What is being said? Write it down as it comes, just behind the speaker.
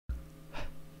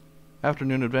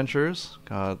Afternoon Adventures.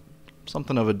 Got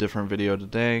something of a different video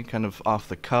today, kind of off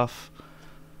the cuff,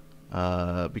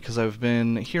 because I've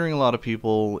been hearing a lot of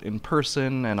people in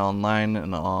person and online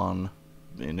and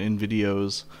in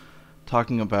videos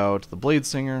talking about the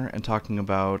Bladesinger and talking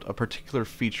about a particular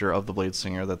feature of the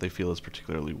Bladesinger that they feel is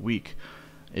particularly weak.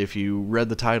 If you read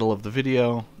the title of the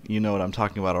video, you know what I'm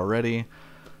talking about already.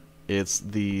 It's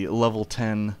the level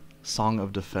 10 Song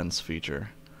of Defense feature.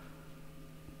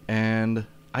 And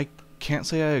I can't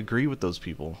say I agree with those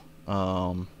people.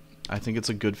 I think it's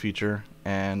a good feature,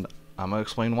 and I'm going to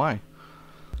explain why.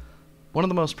 One of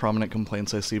the most prominent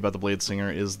complaints I see about the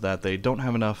Bladesinger is that they don't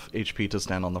have enough HP to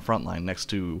stand on the front line next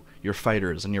to your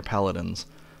fighters and your paladins,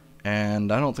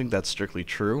 and I don't think that's strictly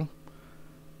true.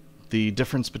 The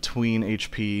difference between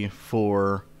HP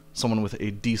for someone with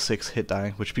a D6 hit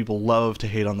die, which people love to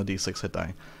hate on the D6 hit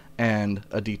die, and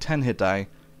a D10 hit die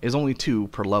is only 2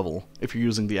 per level if you're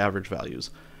using the average values.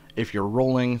 If you're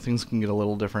rolling, things can get a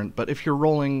little different, but if you're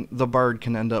rolling, the bard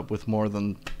can end up with more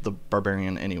than the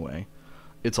barbarian anyway.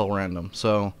 It's all random,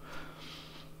 so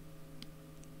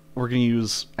we're going to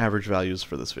use average values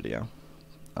for this video,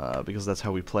 because that's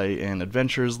how we play in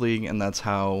Adventures League, and that's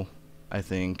how I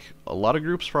think a lot of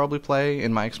groups probably play.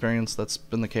 In my experience, that's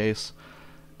been the case,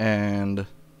 and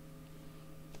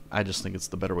I just think it's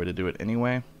the better way to do it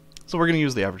anyway. So we're going to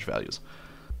use the average values.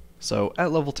 So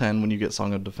at level 10, when you get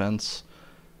Song of Defense,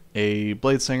 a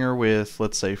Bladesinger with,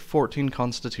 let's say, 14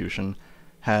 Constitution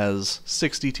has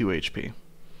 62 HP.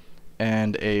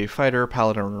 And a Fighter,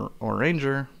 Paladin, or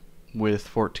Ranger with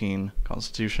 14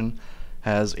 Constitution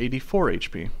has 84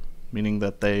 HP, meaning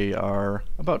that they are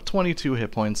about 22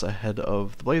 hit points ahead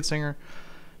of the Bladesinger,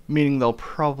 meaning they'll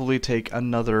probably take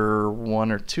another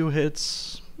 1 or 2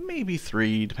 hits, maybe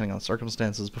 3, depending on the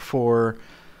circumstances, before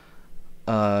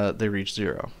they reach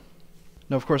 0.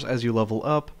 Now, of course, as you level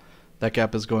up, that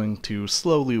gap is going to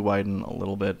slowly widen a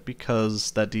little bit because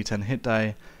that D10 hit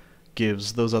die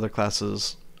gives those other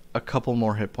classes a couple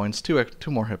more hit points, two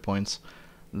more hit points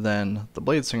than the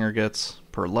Bladesinger gets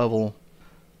per level.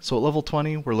 So at level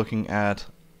 20, we're looking at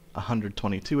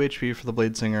 122 HP for the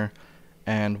Bladesinger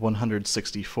and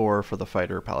 164 for the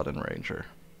Fighter, Paladin, Ranger.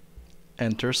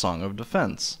 Enter Song of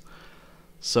Defense.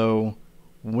 So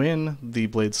when the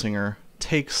Bladesinger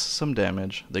takes some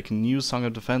damage, they can use Song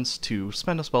of Defense to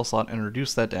spend a spell slot and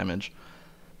reduce that damage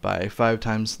by 5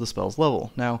 times the spell's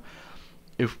level. Now,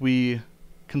 if we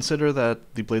consider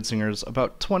that the Bladesinger is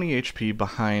about 20 HP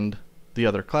behind the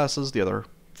other classes, the other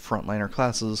frontliner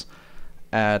classes,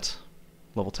 at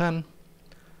level 10,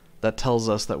 that tells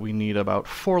us that we need about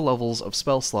 4 levels of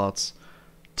spell slots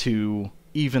to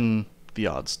even the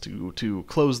odds, to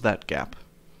close that gap.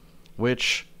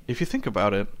 Which, if you think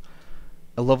about it,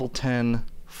 a level 10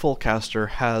 full caster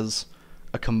has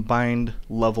a combined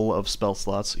level of spell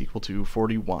slots equal to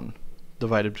 41,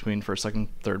 divided between 1st, 2nd,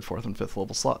 3rd, 4th, and 5th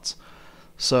level slots.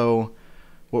 So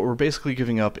what we're basically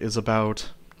giving up is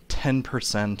about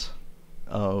 10%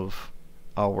 of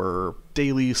our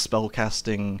daily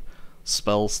spellcasting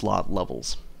spell slot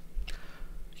levels.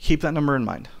 Keep that number in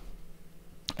mind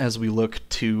as we look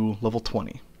to level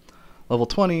 20. Level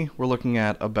 20, we're looking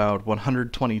at about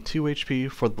 122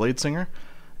 HP for the Bladesinger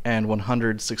and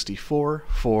 164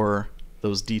 for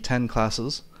those D10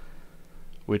 classes,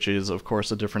 which is, of course,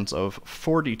 a difference of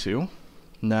 42.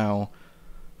 Now,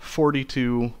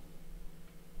 42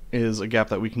 is a gap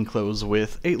that we can close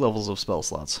with 8 levels of spell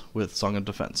slots with Song of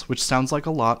Defense, which sounds like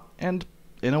a lot, and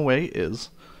in a way is,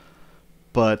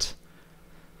 but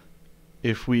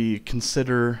if we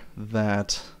consider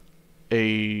that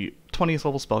a 20th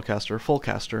level spellcaster, full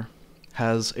caster,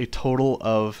 has a total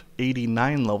of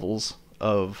 89 levels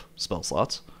of spell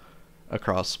slots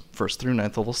across 1st through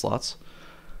 9th level slots,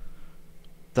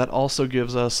 that also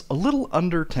gives us a little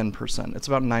under 10%. It's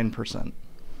about 9%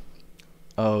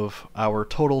 of our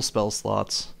total spell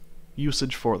slots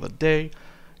usage for the day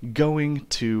going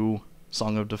to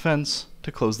Song of Defense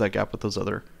to close that gap with those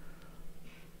other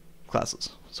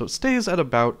classes. So it stays at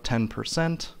about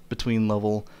 10% between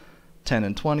level 10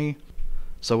 and 20.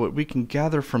 So what we can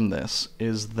gather from this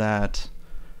is that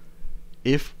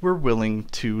if we're willing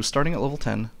to, starting at level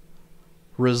 10,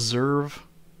 reserve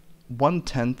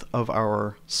 1/10 of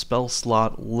our spell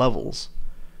slot levels,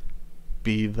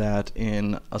 be that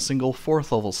in a single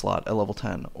 4th level slot at level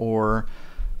 10, or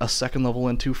a 2nd level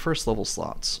and 2 1st level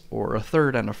slots, or a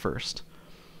 3rd and a 1st,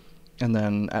 and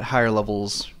then at higher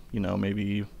levels, you know,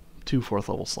 maybe 2 4th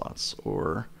level slots,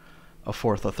 or a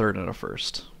 4th, a 3rd, and a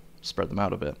 1st. Spread them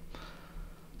out a bit.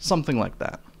 Something like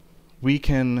that. We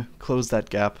can close that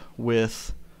gap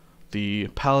with the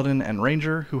Paladin and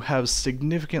Ranger, who have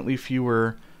significantly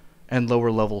fewer and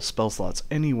lower level spell slots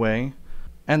anyway,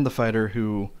 and the fighter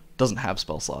who doesn't have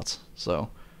spell slots. So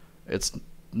it's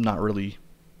not really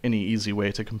any easy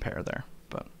way to compare there.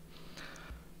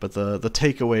 But the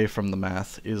takeaway from the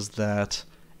math is that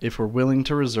if we're willing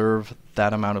to reserve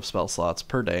that amount of spell slots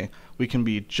per day, we can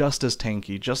be just as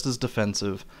tanky, just as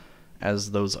defensive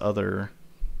as those other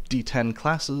D10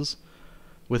 classes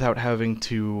without having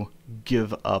to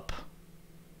give up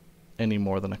any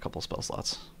more than a couple spell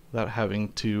slots, without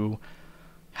having to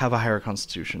have a higher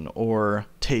constitution or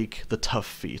take the tough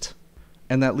feat.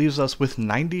 And that leaves us with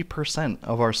 90%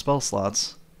 of our spell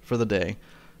slots for the day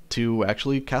to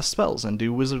actually cast spells and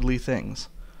do wizardly things,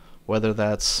 whether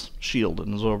that's shield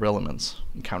and absorb elements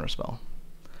and counterspell.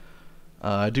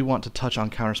 I do want to touch on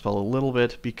counterspell a little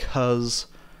bit because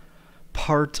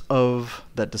part of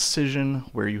that decision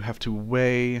where you have to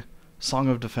weigh Song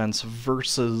of Defense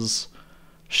versus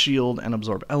shield and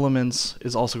absorb elements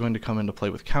is also going to come into play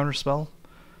with counterspell.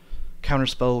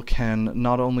 Counterspell can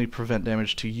not only prevent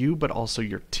damage to you but also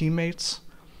your teammates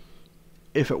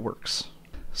if it works.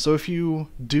 So if you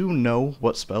do know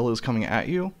what spell is coming at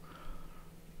you,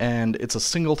 and it's a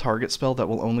single target spell that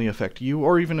will only affect you,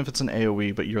 or even if it's an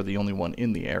AoE but you're the only one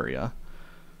in the area,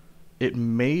 it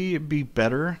may be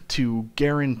better to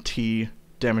guarantee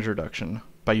damage reduction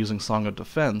by using Song of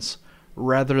Defense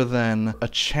rather than a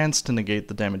chance to negate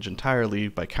the damage entirely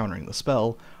by countering the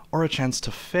spell, or a chance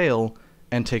to fail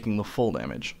and taking the full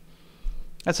damage.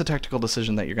 That's a tactical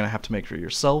decision that you're going to have to make for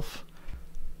yourself.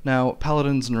 Now,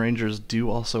 Paladins and Rangers do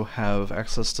also have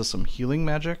access to some healing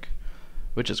magic,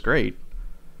 which is great,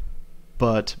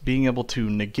 but being able to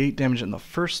negate damage in the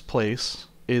first place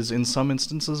is in some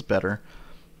instances better,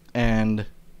 and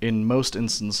in most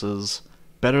instances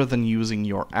better than using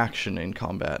your action in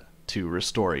combat to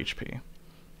restore HP.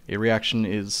 A reaction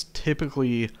is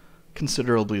typically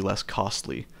considerably less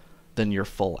costly than your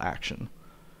full action.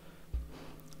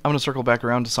 I'm going to circle back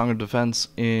around to Song of Defense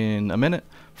in a minute.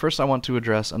 First, I want to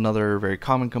address another very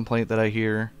common complaint that I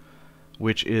hear,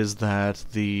 which is that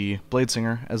the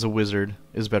Bladesinger, as a wizard,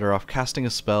 is better off casting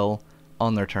a spell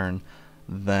on their turn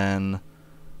than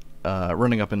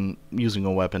running up and using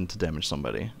a weapon to damage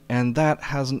somebody. And that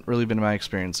hasn't really been my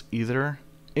experience either,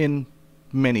 in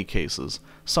many cases.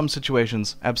 Some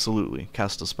situations, absolutely,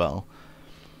 cast a spell.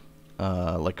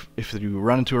 Like if you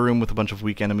run into a room with a bunch of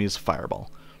weak enemies,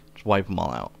 fireball. Just wipe them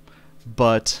all out.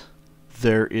 But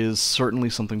there is certainly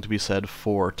something to be said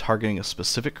for targeting a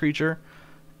specific creature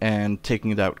and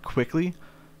taking it out quickly,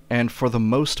 and for the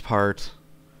most part,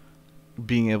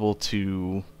 being able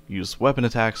to use weapon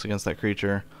attacks against that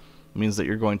creature means that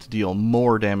you're going to deal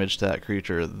more damage to that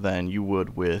creature than you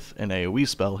would with an AoE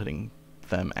spell hitting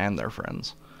them and their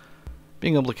friends.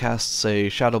 Being able to cast, say,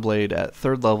 Shadow Blade at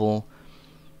 3rd level,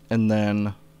 and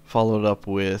then follow it up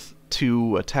with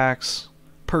 2 attacks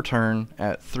per turn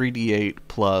at 3d8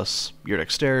 plus your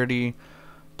dexterity,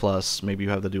 plus maybe you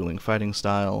have the dueling fighting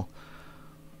style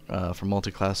for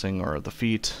multiclassing, or the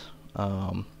feat,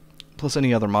 plus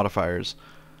any other modifiers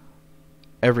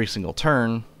every single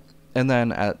turn, and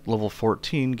then at level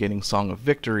 14 gaining Song of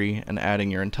Victory and adding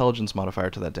your intelligence modifier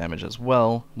to that damage as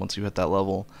well. Once you hit that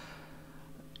level,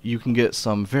 you can get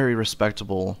some very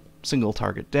respectable single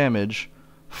target damage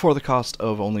for the cost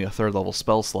of only a 3rd level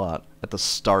spell slot at the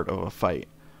start of a fight,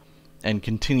 and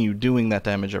continue doing that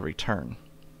damage every turn.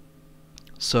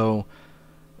 So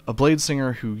a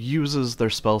Bladesinger who uses their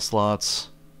spell slots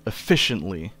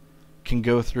efficiently can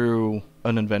go through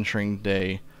an adventuring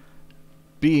day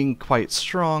being quite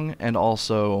strong and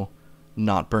also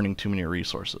not burning too many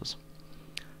resources.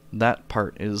 That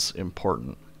part is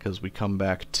important, because we come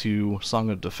back to Song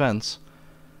of Defense,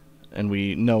 and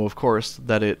we know, of course,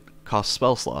 that it costs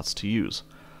spell slots to use.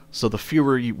 So the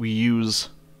fewer we use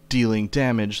dealing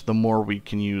damage, the more we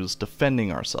can use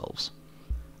defending ourselves.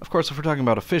 Of course, if we're talking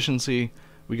about efficiency,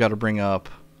 we got to bring up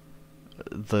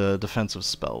the defensive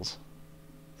spells.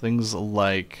 Things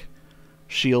like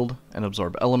shield and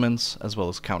absorb elements, as well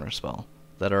as counterspell,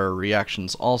 that are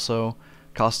reactions also,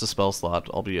 cost a spell slot,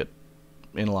 albeit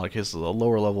in a lot of cases a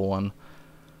lower level one,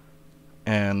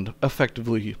 and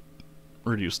effectively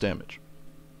reduce damage.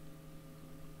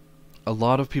 A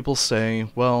lot of people say,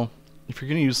 well, if you're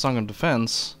going to use Song of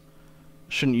Defense,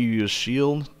 shouldn't you use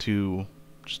shield to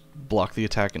just block the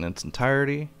attack in its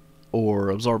entirety, or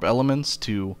absorb elements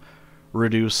to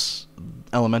reduce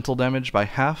elemental damage by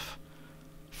half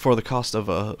for the cost of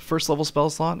a 1st level spell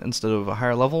slot instead of a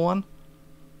higher level one?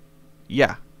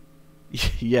 Yeah.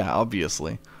 Yeah,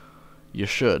 obviously. You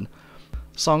should.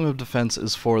 Song of Defense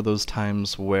is for those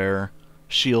times where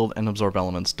shield and absorb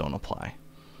elements don't apply.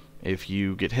 If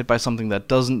you get hit by something that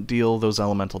doesn't deal those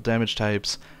elemental damage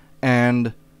types,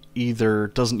 and either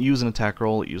doesn't use an attack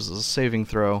roll, it uses a saving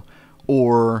throw,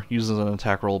 or uses an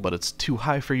attack roll but it's too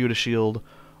high for you to shield,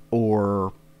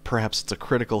 or perhaps it's a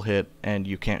critical hit and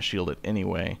you can't shield it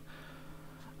anyway.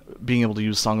 Being able to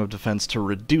use Song of Defense to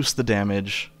reduce the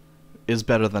damage is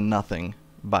better than nothing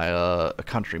by a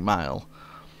country mile.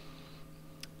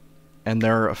 And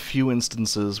there are a few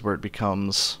instances where it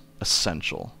becomes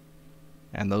essential,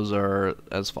 and those are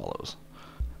as follows.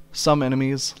 Some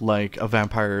enemies, like a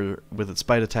vampire with its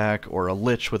bite attack or a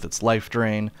lich with its life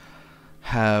drain,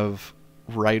 have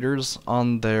riders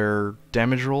on their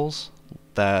damage rolls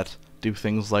that do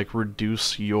things like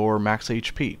reduce your max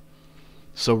HP.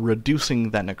 So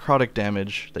reducing that necrotic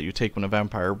damage that you take when a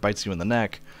vampire bites you in the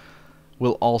neck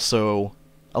will also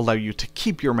allow you to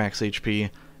keep your max HP,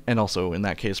 and also, in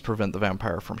that case, prevent the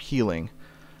vampire from healing.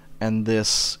 And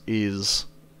this is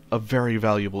a very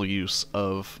valuable use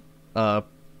of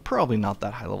probably not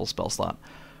that high level spell slot.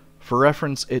 For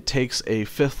reference, it takes a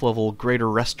 5th level Greater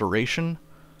Restoration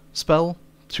spell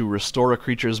to restore a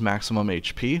creature's maximum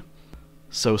HP.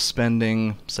 So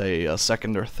spending, say, a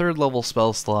 2nd or 3rd level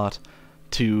spell slot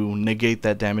to negate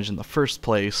that damage in the first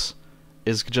place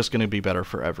is just going to be better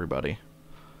for everybody.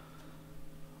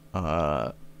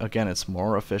 Again, it's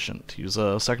more efficient to use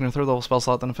a 2nd or 3rd level spell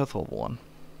slot than a 5th level one.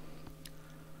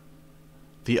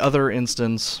 The other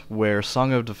instance where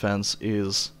Song of Defense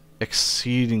is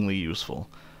exceedingly useful,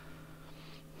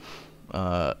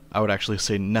 I would actually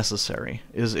say necessary,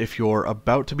 is if you're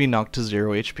about to be knocked to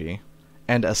 0 HP,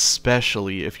 and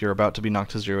especially if you're about to be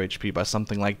knocked to 0 HP by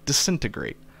something like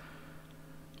Disintegrate,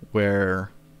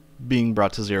 where being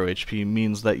brought to 0 HP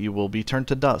means that you will be turned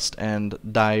to dust and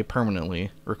die permanently,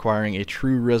 requiring a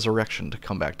true resurrection to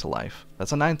come back to life.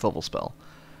 That's a 9th level spell.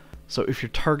 So if you're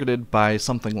targeted by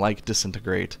something like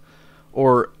Disintegrate,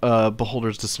 or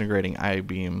Beholder's Disintegrating Eye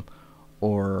Beam,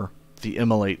 or the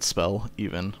Immolate spell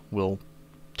even will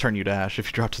turn you to ash if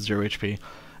you drop to 0 HP,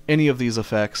 any of these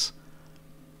effects,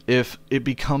 if it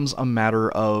becomes a matter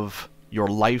of your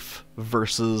life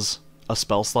versus a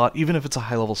spell slot, even if it's a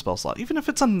high level spell slot, even if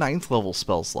it's a 9th level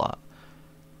spell slot,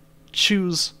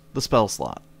 choose the spell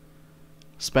slot.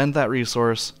 Spend that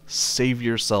resource, save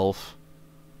yourself,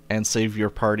 and save your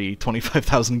party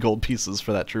 25,000 gold pieces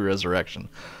for that true resurrection.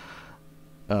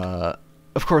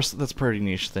 Of course, that's a pretty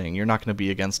niche thing. You're not going to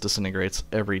be against Disintegrates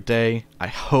every day. I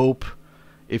hope.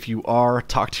 If you are,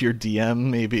 talk to your DM,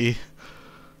 maybe.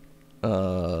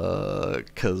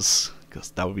 Because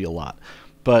that would be a lot.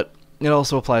 But it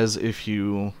also applies if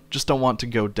you just don't want to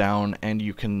go down and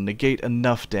you can negate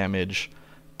enough damage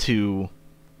to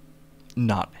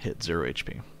not hit 0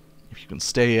 HP. If you can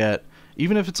stay at,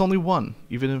 even if it's only 1,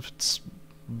 even if it's,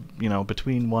 you know,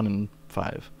 between 1 and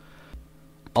 5.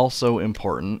 Also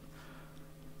important,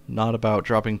 not about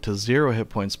dropping to 0 hit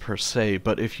points per se,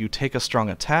 but if you take a strong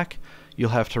attack,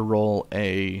 you'll have to roll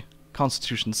a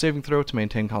Constitution saving throw to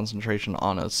maintain concentration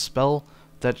on a spell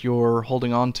that you're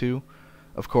holding on to.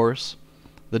 Of course,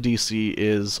 the DC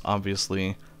is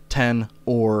obviously 10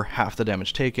 or half the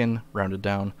damage taken, rounded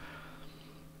down.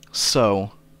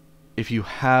 So, if you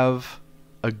have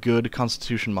a good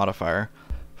Constitution modifier,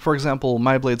 for example,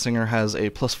 my Bladesinger has a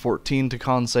plus 14 to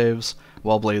con saves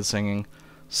while bladesinging,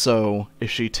 so if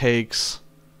she takes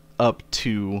up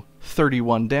to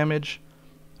 31 damage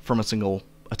from a single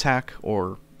attack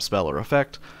or spell or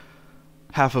effect,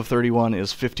 half of 31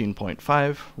 is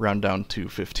 15.5, round down to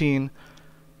 15,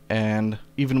 and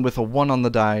even with a 1 on the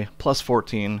die, plus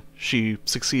 14, she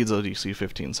succeeds a DC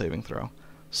 15 saving throw.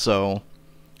 So,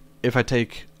 if I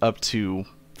take up to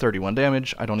 31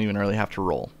 damage, I don't even really have to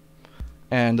roll.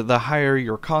 And the higher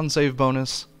your con save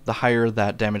bonus, the higher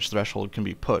that damage threshold can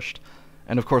be pushed.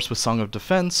 And of course with Song of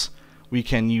Defense, we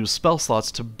can use spell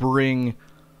slots to bring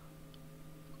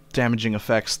damaging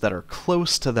effects that are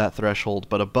close to that threshold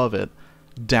but above it,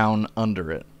 down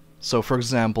under it. So for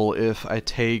example, if I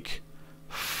take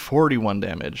 41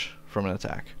 damage from an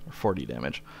attack, or 40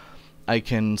 damage, I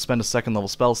can spend a 2nd level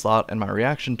spell slot and my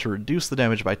reaction to reduce the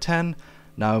damage by 10.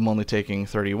 Now I'm only taking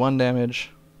 31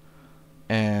 damage,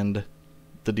 and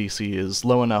the DC is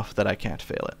low enough that I can't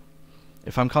fail it.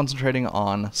 If I'm concentrating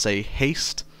on, say,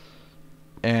 haste,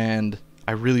 and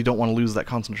I really don't want to lose that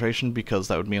concentration because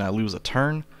that would mean I lose a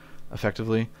turn,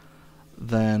 effectively,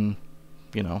 then,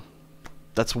 you know,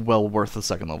 that's well worth the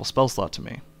 2nd level spell slot to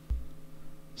me.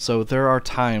 So there are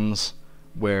times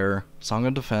where Song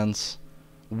of Defense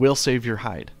will save your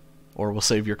hide, or will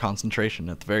save your concentration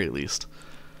at the very least.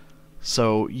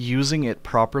 So using it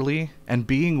properly and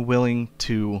being willing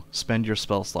to spend your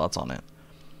spell slots on it,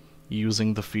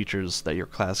 using the features that your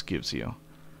class gives you,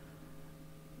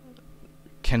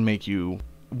 can make you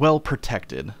well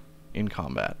protected in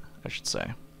combat, I should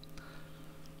say.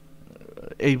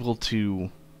 able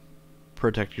to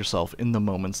protect yourself in the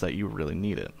moments that you really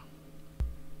need it.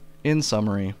 In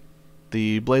summary,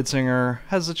 the Bladesinger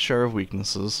has its share of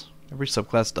weaknesses. Every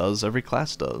subclass does, every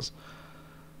class does.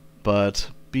 But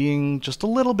being just a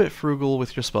little bit frugal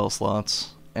with your spell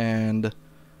slots, and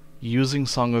using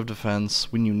Song of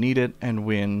Defense when you need it, and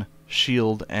when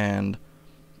shield and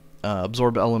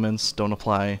absorb elements don't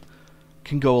apply,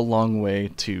 can go a long way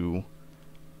to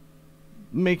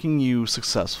making you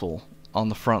successful on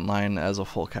the front line as a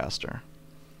full caster.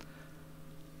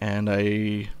 And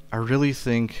I really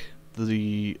think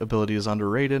the ability is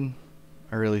underrated.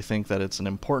 I really think that it's an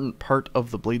important part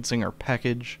of the Bladesinger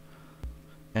package,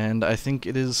 and I think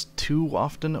it is too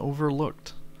often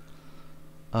overlooked.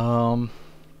 Like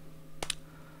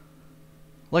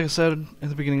I said at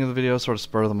the beginning of the video, sort of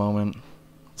spur of the moment.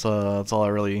 That's all I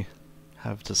really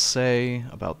have to say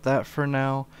about that for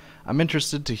now. I'm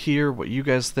interested to hear what you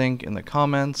guys think in the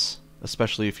comments,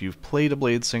 especially if you've played a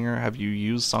Bladesinger. Have you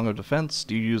used Song of Defense?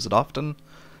 Do you use it often?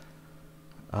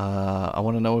 I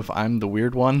want to know if I'm the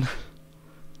weird one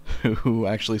who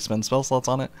actually spends spell slots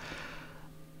on it.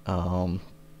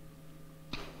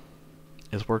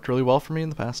 It's worked really well for me in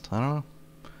the past. I don't know.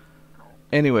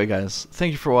 Anyway, guys,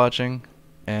 thank you for watching,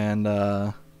 and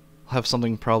I'll have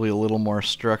something probably a little more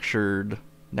structured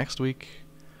next week.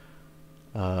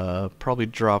 Probably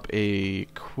drop a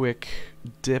quick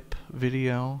dip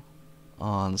video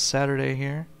on Saturday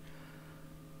here,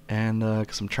 and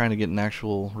because I'm trying to get an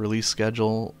actual release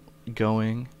schedule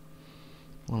going,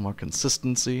 a little more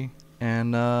consistency,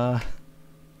 and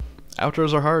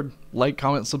outros are hard. Like,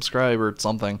 comment, subscribe, or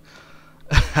something.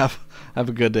 Have a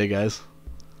good day, guys.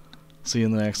 See you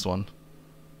in the next one.